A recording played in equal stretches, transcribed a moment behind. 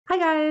Hi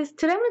guys,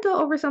 today I'm going to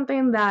go over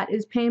something that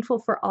is painful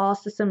for all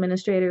system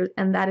administrators,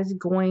 and that is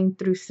going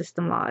through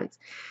system logs.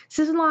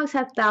 System logs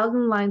have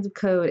thousands of lines of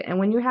code, and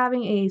when you're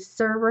having a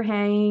server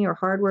hanging or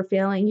hardware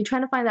failing, you're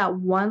trying to find that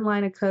one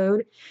line of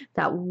code,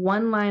 that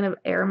one line of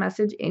error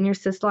message in your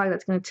sys log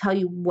that's going to tell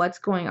you what's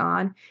going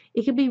on.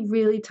 It can be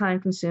really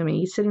time consuming.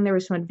 You're sitting there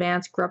with some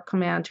advanced grep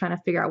command trying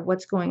to figure out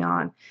what's going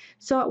on.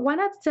 So why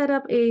not set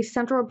up a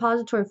central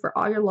repository for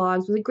all your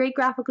logs with a great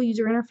graphical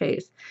user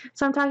interface?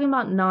 So I'm talking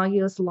about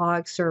Nagios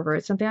Log Server.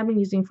 It's something I've been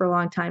using for a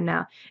long time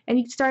now. And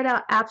you can start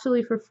out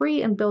absolutely for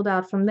free and build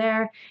out from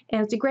there.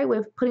 And it's a great way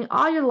of putting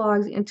all your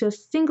logs into a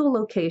single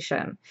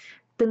location.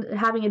 Then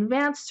having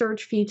advanced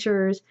search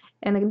features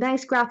and a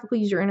nice graphical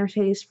user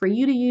interface for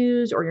you to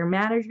use or your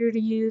manager to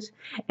use.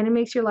 And it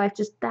makes your life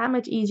just that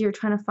much easier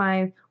trying to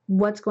find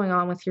what's going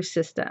on with your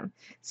system.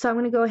 So I'm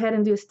going to go ahead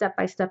and do a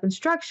step-by-step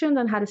instructions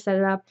on how to set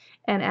it up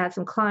and add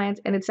some clients.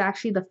 And it's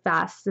actually the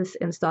fastest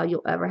install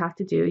you'll ever have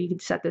to do. You can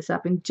set this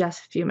up in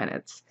just a few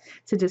minutes.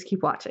 So just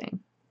keep watching.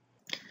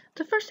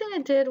 The first thing I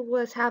did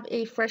was have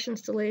a fresh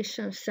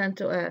installation of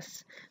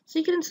CentOS. So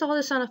you can install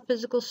this on a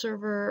physical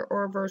server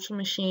or a virtual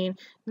machine.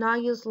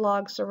 Nagios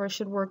Log Server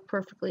should work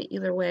perfectly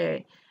either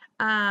way.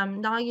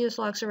 Nagios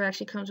Log Server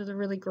actually comes with a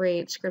really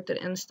great scripted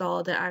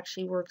install that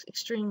actually works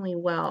extremely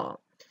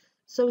well.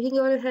 So we can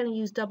go ahead and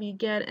use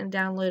wget and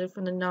download it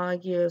from the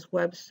Nagios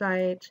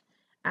website,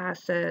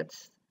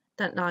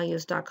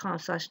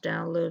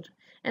 assets.nagios.com/download.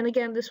 And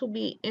again, this will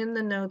be in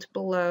the notes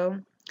below.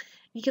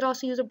 You could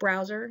also use a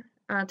browser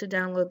to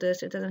download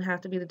this. It doesn't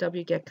have to be the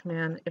wget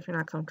command if you're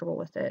not comfortable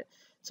with it.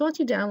 So once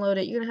you download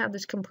it, you're going to have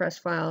this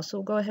compressed file. So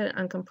we'll go ahead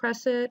and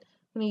uncompress it.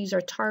 We're going to use our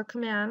tar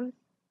command,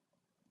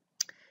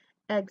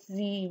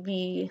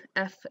 xzvfz.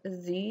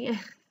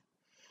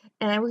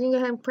 And we're going to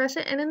go ahead and press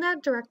it. And in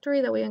that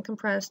directory that we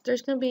uncompressed,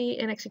 there's going to be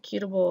an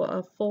executable,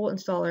 a full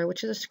installer,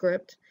 which is a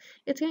script.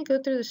 It's going to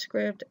go through the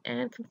script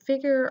and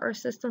configure our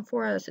system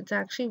for us. It's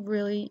actually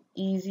really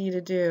easy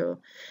to do.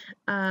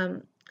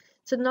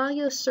 So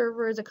Nagios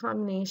Server is a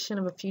combination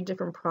of a few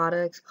different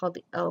products called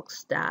the Elk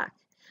Stack.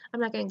 I'm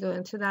not going to go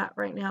into that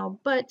right now,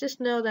 but just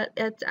know that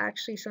it's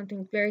actually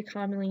something very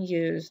commonly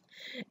used,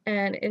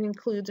 and it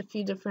includes a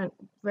few different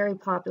very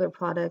popular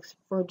products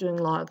for doing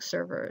log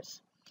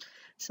servers.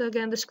 So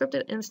again, the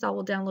scripted install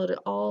will download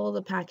all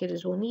the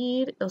packages we'll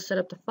need. It'll set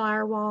up the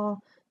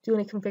firewall, do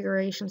any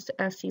configurations to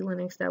SC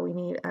Linux that we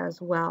need as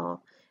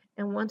well.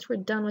 And once we're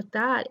done with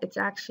that, it's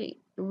actually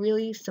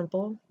really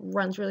simple,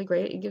 runs really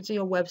great. It gives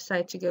you a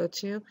website to go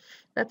to.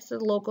 That's the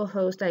local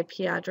host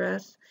IP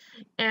address,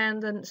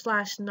 and then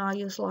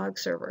 /Nagios Log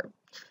Server.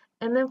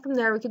 And then from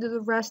there, we can do the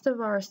rest of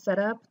our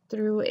setup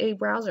through a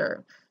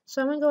browser.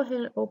 So I'm going to go ahead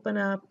and open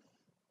up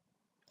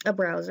a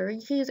browser.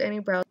 You can use any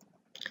browser.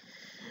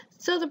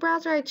 So the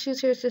browser I choose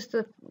here is just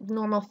the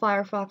normal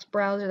Firefox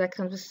browser that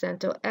comes with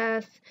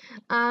CentOS.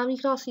 You can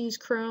also use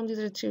Chrome. These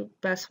are the two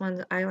best ones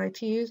that I like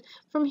to use.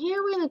 From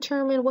here, we're going to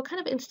determine what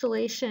kind of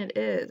installation it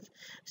is.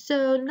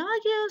 So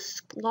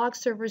Nagios Log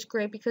Server is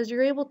great because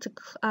you're able to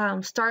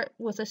start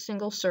with a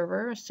single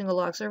server, a single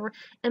log server,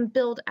 and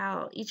build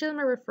out. Each of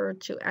them are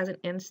referred to as an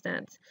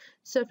instance.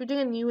 So if you're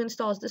doing a new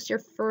install, is this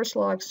your first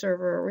log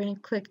server? We're going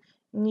to click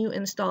new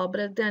install,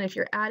 but then if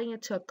you're adding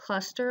it to a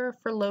cluster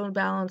for load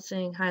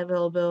balancing, high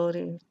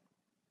availability,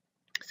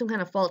 some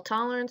kind of fault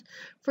tolerance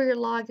for your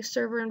log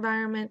server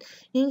environment,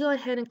 you can go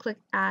ahead and click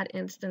add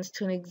instance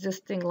to an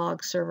existing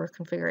log server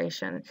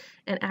configuration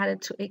and add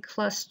it to a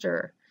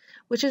cluster,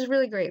 which is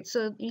really great.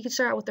 So you can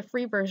start out with the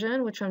free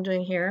version, which I'm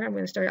doing here. I'm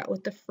going to start out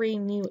with the free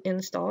new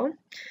install.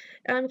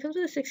 It comes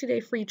with a 60-day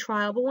free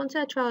trial, but once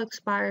that trial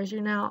expires,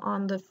 you're now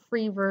on the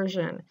free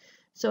version.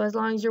 So as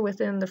long as you're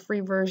within the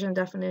free version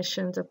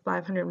definitions of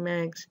 500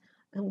 megs,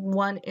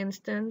 one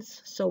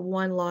instance, so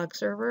one log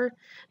server.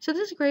 So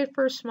this is great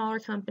for smaller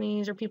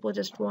companies or people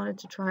just wanted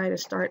to try to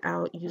start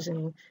out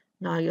using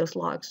Nagios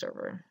Log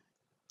Server.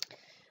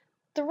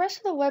 The rest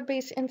of the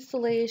web-based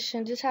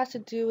installation just has to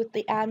do with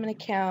the admin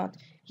account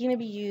you're going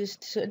to be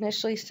used to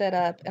initially set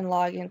up and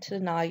log into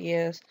the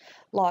Nagios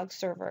Log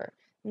Server.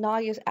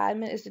 Nagios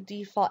admin is the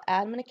default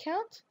admin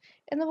account,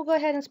 and then we'll go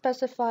ahead and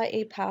specify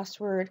a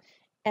password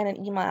and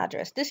an email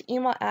address. This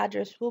email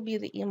address will be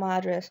the email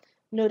address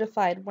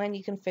notified when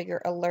you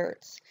configure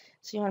alerts.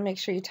 So you want to make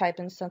sure you type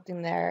in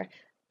something there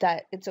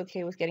that it's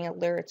okay with getting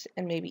alerts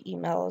and maybe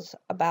emails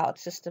about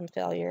system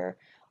failure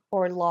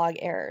or log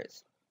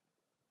errors.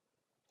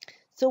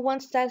 So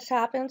once that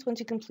happens, once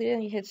you complete it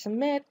and you hit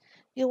submit,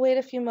 you'll wait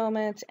a few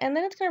moments and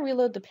then it's going to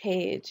reload the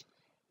page.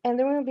 And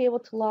then we're going to be able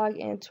to log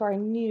into our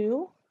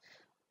new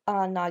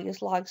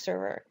Nagios Log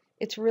Server.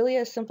 It's really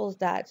as simple as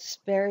that. It's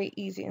very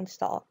easy to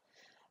install.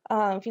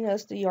 If you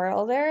notice the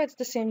URL there, it's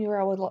the same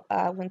URL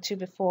we went to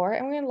before,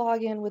 and we're going to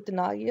log in with the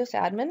Nagios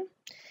admin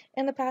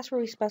and the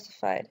password we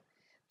specified.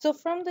 So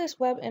from this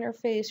web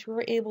interface, we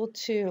were able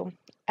to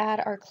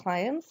add our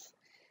clients,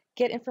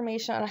 get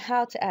information on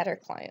how to add our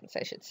clients,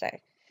 I should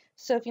say.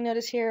 So if you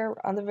notice here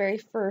on the very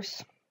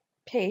first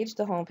page,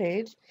 the home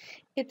page,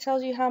 it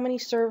tells you how many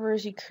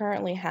servers you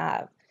currently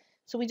have.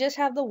 So we just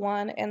have the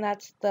one, and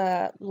that's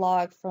the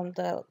log from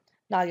the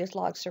Nagios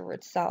Log Server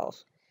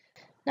itself.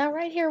 Now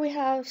right here we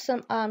have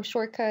some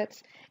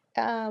shortcuts,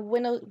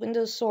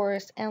 Windows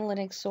source and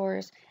Linux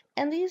source,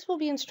 and these will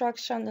be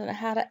instructions on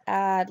how to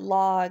add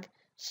log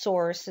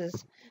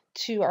sources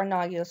to our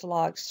Nagios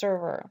Log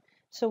Server.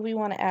 So we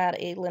want to add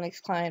a Linux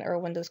client or a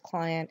Windows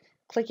client.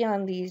 Clicking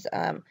on these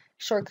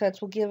shortcuts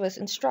will give us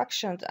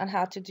instructions on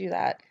how to do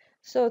that.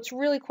 So it's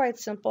really quite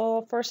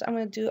simple. First, I'm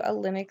going to do a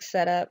Linux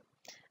setup.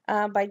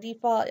 By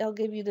default, it'll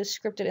give you the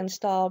scripted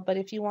install, but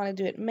if you want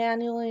to do it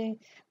manually,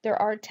 there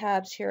are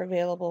tabs here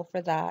available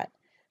for that.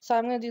 So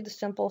I'm going to do the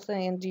simple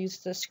thing and use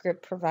the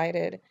script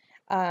provided.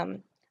 I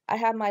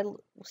have my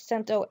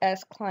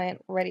CentOS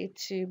client ready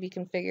to be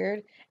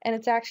configured, and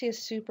it's actually a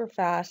super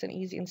fast and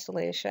easy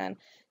installation.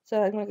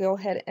 So I'm going to go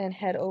ahead and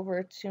head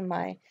over to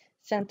my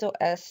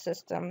CentOS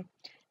system,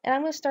 and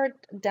I'm going to start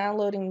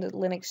downloading the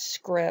Linux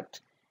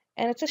script.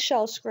 And it's a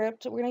shell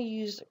script. We're going to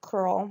use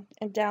curl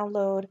and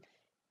download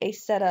a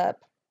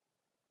setup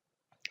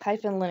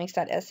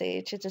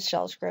 -linux.sh. It's a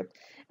shell script,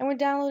 and we're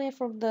downloading it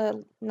from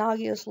the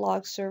Nagios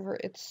Log Server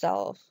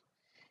itself.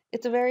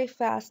 It's a very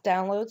fast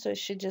download, so it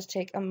should just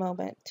take a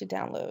moment to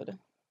download.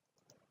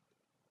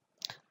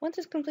 Once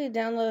it's completed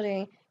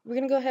downloading, we're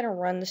going to go ahead and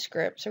run the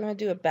script. So we're going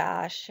to do a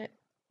bash,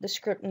 the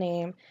script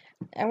name,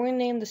 and we're going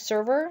to name the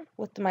server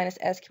with the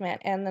 -s command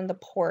and then the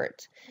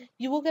port.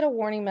 You will get a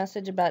warning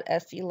message about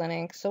SE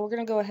Linux, so we're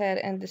going to go ahead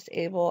and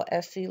disable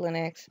SE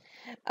Linux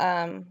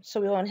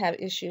so we won't have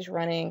issues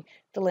running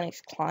the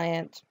Linux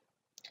client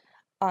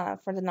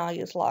for the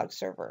Nagios Log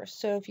Server.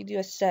 So if you do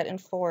a set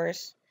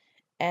enforce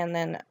and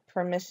then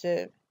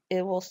permissive,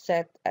 it will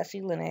set SE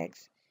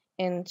Linux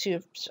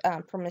into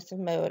permissive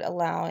mode,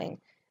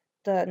 allowing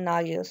the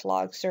Nagios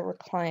Log Server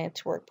client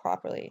to work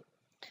properly.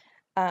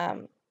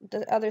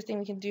 The other thing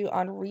we can do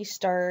on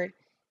restart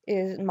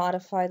is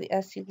modify the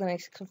SE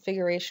Linux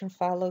configuration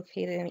file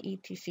located in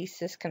etc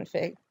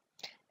sysconfig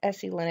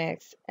SE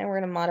Linux, and we're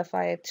going to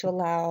modify it to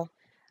allow,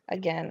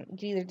 again, you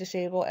can either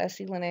disable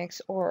SE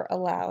Linux or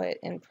allow it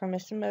in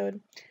permissive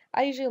mode.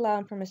 I usually allow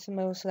in permissive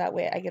mode so that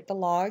way I get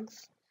the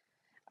logs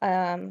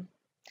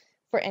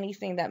for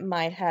anything that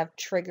might have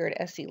triggered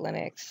SE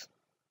Linux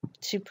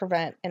to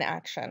prevent an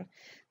action.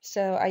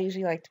 So I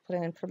usually like to put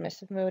it in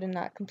permissive mode and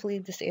not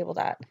completely disable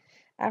that.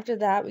 After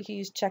that, we can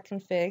use check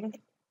config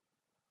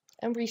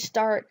and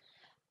restart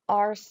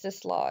our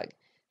syslog.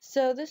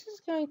 So this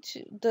is going to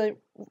the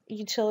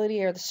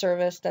utility or the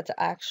service that's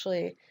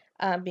actually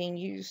being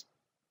used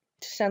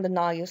to send the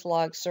Nagios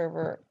Log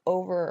Server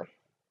over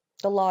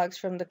the logs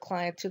from the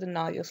client to the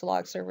Nagios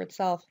Log Server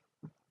itself.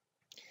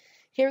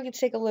 Here we can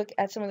take a look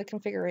at some of the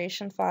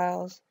configuration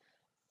files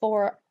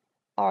for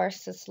our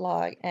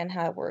syslog and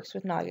how it works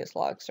with Nagios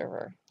Log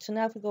Server. So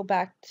now if we go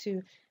back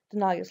to the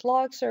Nagios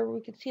Log Server,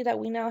 we can see that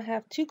we now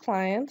have two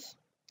clients,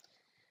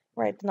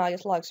 right? The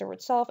Nagios Log Server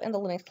itself and the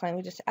Linux client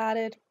we just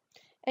added.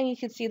 And you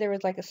can see there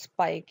was like a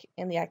spike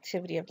in the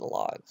activity of the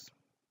logs.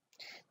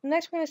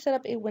 Next, we're going to set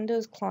up a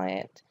Windows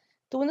client.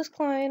 The Windows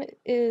client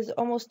is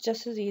almost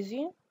just as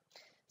easy.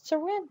 So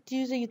we're going to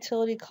use a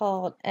utility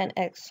called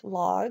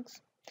nxlogs.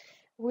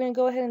 We're going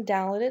to go ahead and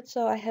download it.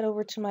 So I head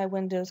over to my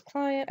Windows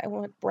client. I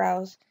want to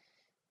browse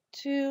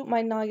to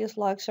my Nagios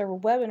Log Server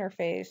web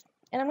interface.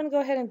 And I'm going to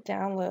go ahead and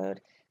download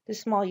this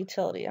small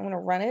utility. I'm going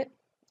to run it.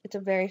 It's a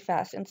very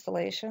fast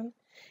installation.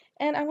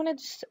 And I'm going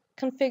to just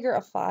configure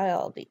a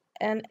file, the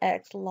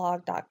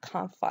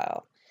nxlog.conf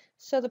file.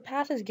 So the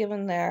path is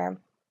given there.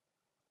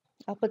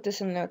 I'll put this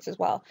in the notes as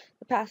well.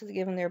 The path is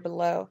given there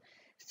below.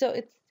 So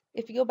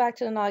if you go back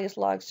to the Nagios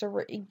Log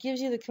Server, it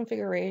gives you the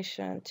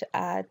configuration to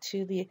add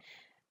to the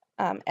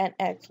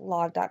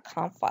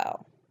nxlog.conf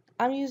file.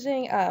 I'm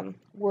using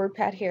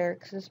WordPad here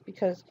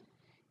because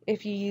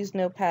if you use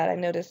Notepad, I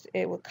noticed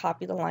it would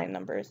copy the line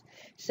numbers.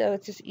 So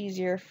it's just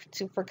easier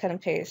for cut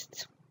and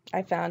paste.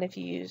 I found if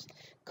you use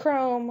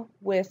Chrome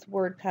with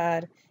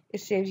WordPad, it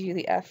saves you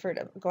the effort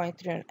of going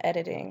through and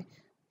editing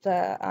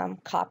the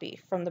copy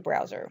from the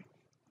browser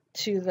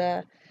to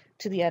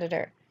the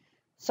editor.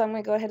 So I'm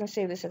going to go ahead and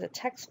save this as a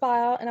text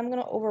file, and I'm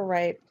going to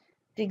overwrite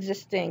the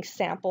existing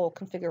sample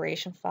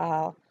configuration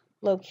file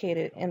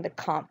located in the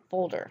comp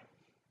folder.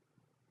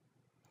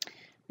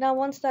 Now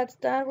once that's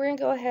done, we're going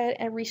to go ahead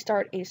and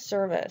restart a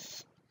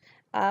service.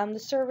 The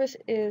service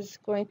is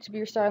going to be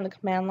restarted on the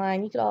command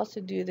line. You could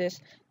also do this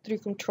through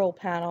Control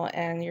Panel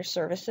and your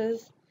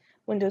services,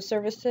 Windows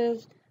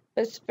services,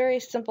 but it's a very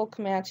simple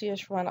command to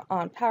just run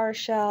on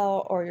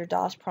PowerShell or your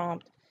DOS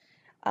prompt.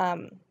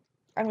 I'm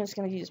just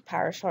going to use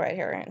PowerShell right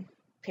here and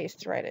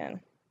paste it right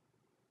in,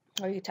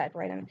 or you type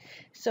right in.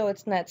 So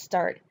it's net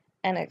start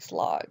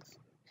nxlogs.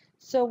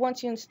 So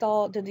once you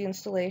did the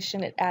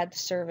installation, it adds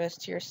service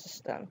to your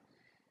system.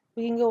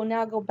 We can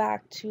now go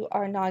back to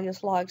our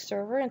Nagios Log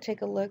Server and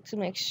take a look to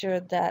make sure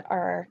that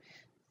our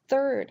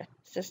third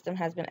system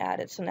has been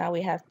added. So now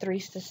we have 3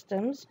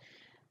 systems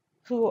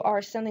who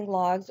are sending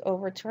logs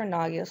over to our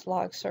Nagios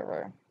Log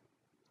Server.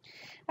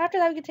 After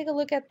that, we can take a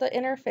look at the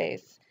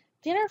interface.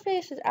 The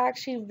interface is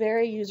actually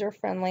very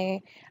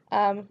user-friendly.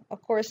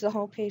 Of course, the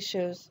homepage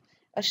shows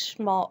a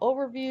small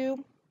overview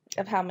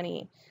of how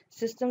many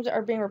systems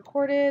are being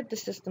reported, the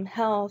system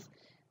health,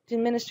 the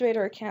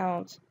administrator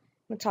account,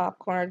 in the top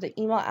corner, the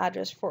email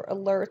address for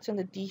alerts, and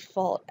the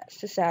default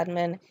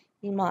sysadmin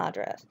email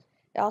address.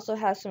 It also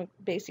has some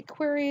basic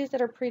queries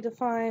that are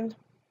predefined,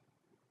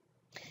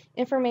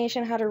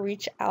 information how to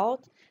reach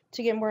out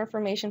to get more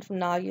information from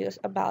Nagios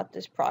about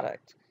this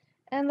product,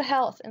 and the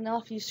health. And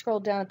now if you scroll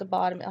down at the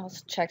bottom, it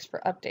also checks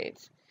for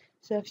updates.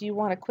 So if you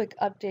want a quick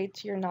update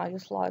to your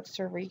Nagios Log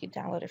Server, you can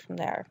download it from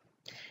there.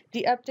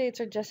 The updates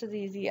are just as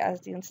easy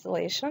as the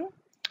installation.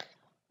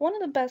 One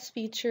of the best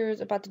features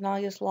about the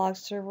Nagios Log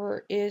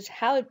Server is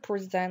how it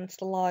presents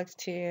the logs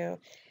to you.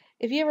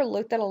 If you ever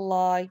looked at a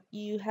log,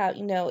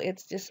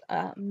 it's just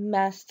a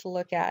mess to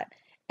look at,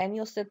 and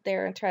you'll sit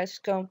there and try to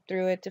scomb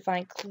through it to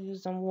find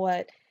clues on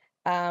what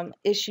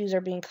issues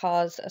are being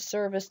caused, a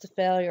service to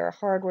failure, a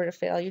hardware to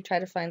fail. You try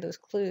to find those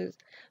clues.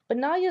 But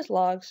Nagios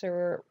Log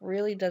Server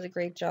really does a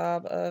great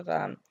job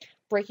of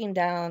breaking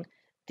down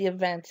the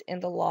events in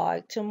the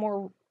log to a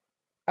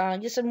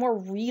more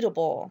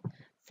readable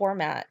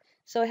format.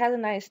 So it has a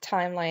nice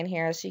timeline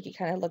here, so you can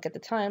kind of look at the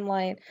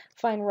timeline,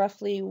 find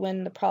roughly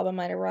when the problem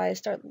might arise,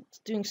 start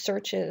doing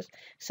searches.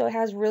 So it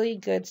has really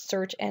good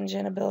search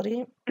engine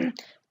ability,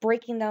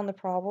 breaking down the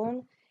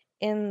problem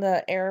in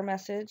the error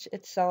message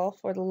itself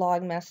or the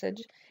log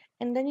message.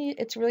 And then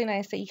it's really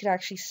nice that you could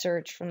actually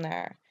search from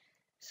there.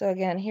 So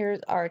again,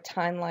 here's our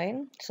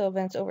timeline, so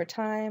events over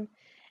time.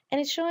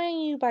 And it's showing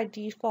you by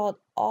default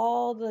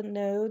all the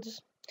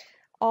nodes,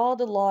 all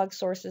the log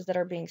sources that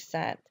are being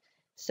sent.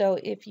 So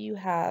if you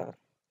have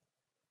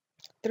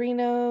 3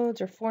 nodes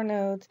or 4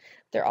 nodes,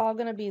 they're all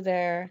going to be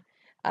there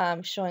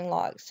showing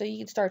logs. So you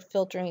can start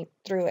filtering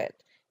through it.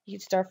 You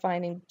can start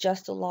finding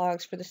just the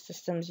logs for the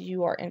systems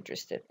you are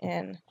interested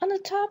in. On the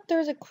top,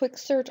 there's a quick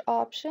search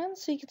option,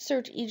 so you can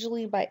search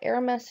easily by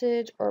error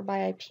message or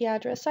by IP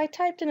address. So I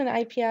typed in an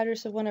IP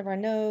address of one of our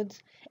nodes,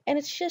 and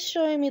it's just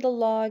showing me the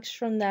logs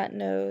from that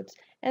node,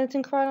 and it's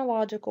in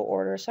chronological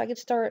order. So I could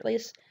start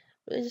just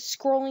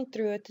scrolling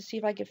through it to see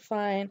if I could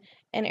find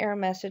an error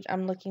message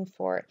I'm looking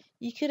for.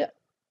 You could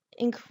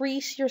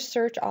increase your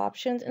search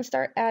options and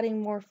start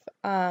adding more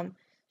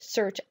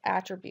search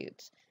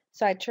attributes.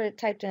 So I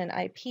typed in an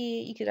IP,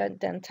 you could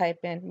then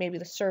type in maybe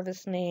the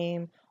service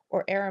name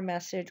or error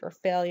message or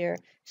failure.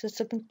 So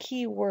some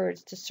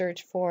keywords to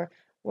search for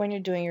when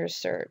you're doing your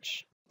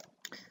search.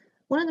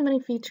 One of the many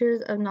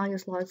features of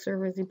Nagios Log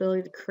Server is the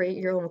ability to create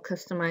your own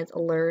customized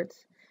alerts.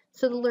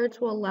 So the alerts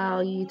will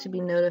allow you to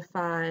be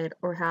notified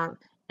or have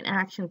an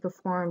action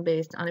performed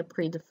based on a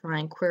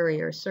predefined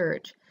query or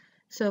search.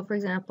 So for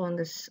example, in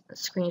this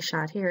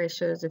screenshot here, it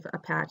shows if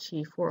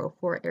Apache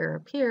 404 error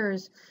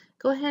appears,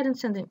 go ahead and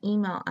send an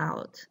email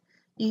out.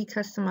 You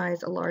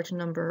customize a large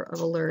number of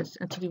alerts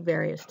and to do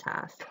various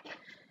tasks.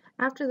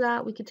 After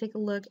that, we could take a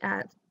look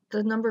at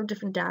the number of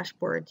different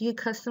dashboards. You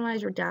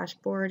customize your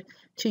dashboard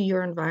to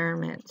your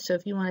environment. So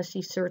if you want to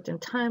see certain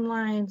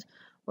timelines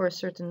or a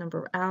certain number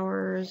of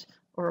hours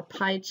or a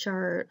pie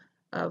chart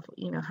of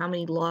how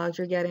many logs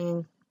you're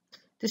getting,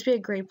 this would be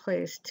a great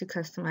place to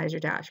customize your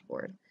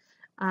dashboard.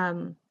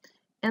 And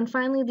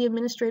finally, the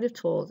administrative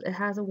tools. It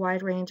has a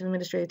wide range of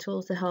administrative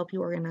tools to help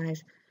you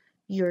organize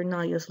your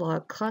Nagios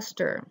log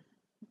cluster.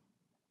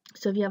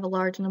 So if you have a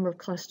large number of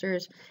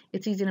clusters,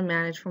 it's easy to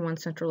manage from one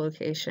central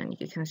location. You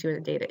can kind of see where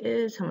the data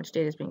is, how much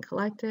data is being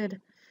collected.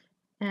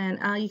 And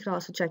you can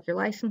also check your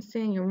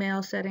licensing, your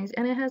mail settings,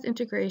 and it has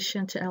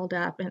integration to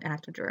LDAP and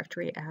Active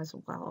Directory as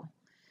well.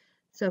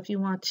 So if you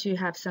want to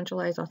have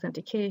centralized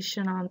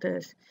authentication on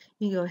this,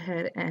 you go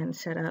ahead and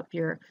set up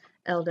your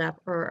LDAP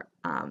or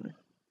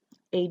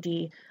AD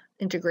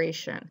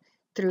integration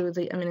through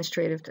the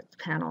administrative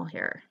panel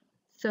here.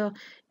 So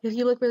if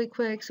you look really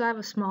quick, so I have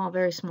a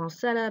very small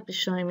setup. It's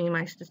showing me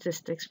my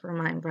statistics for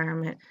my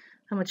environment,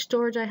 how much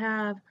storage I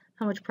have,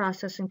 how much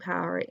processing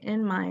power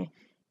in my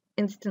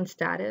instance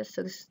status.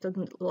 So this is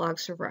the log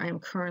server I am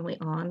currently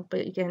on,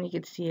 but again, you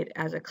can see it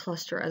as a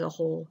cluster as a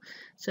whole.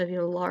 So if you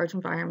have a large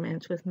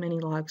environment with many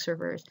log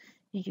servers,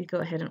 you could go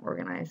ahead and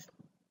organize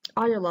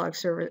all your log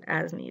servers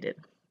as needed.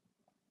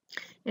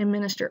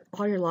 Administer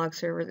all your log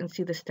servers and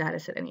see the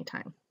status at any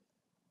time.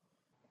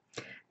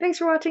 Thanks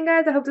for watching,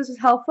 guys. I hope this was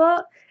helpful.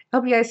 I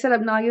hope you guys set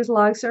up Nagios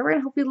Log Server,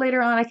 and hopefully later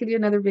on I could do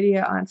another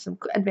video on some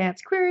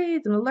advanced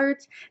queries and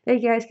alerts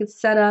that you guys could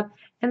set up.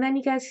 And then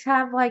you guys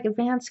have like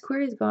advanced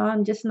queries going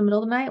on just in the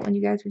middle of the night when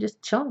you guys were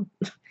just chilling.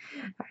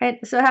 All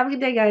right, so have a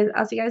good day, guys.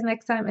 I'll see you guys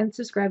next time, and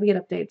subscribe to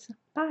get updates.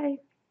 Bye.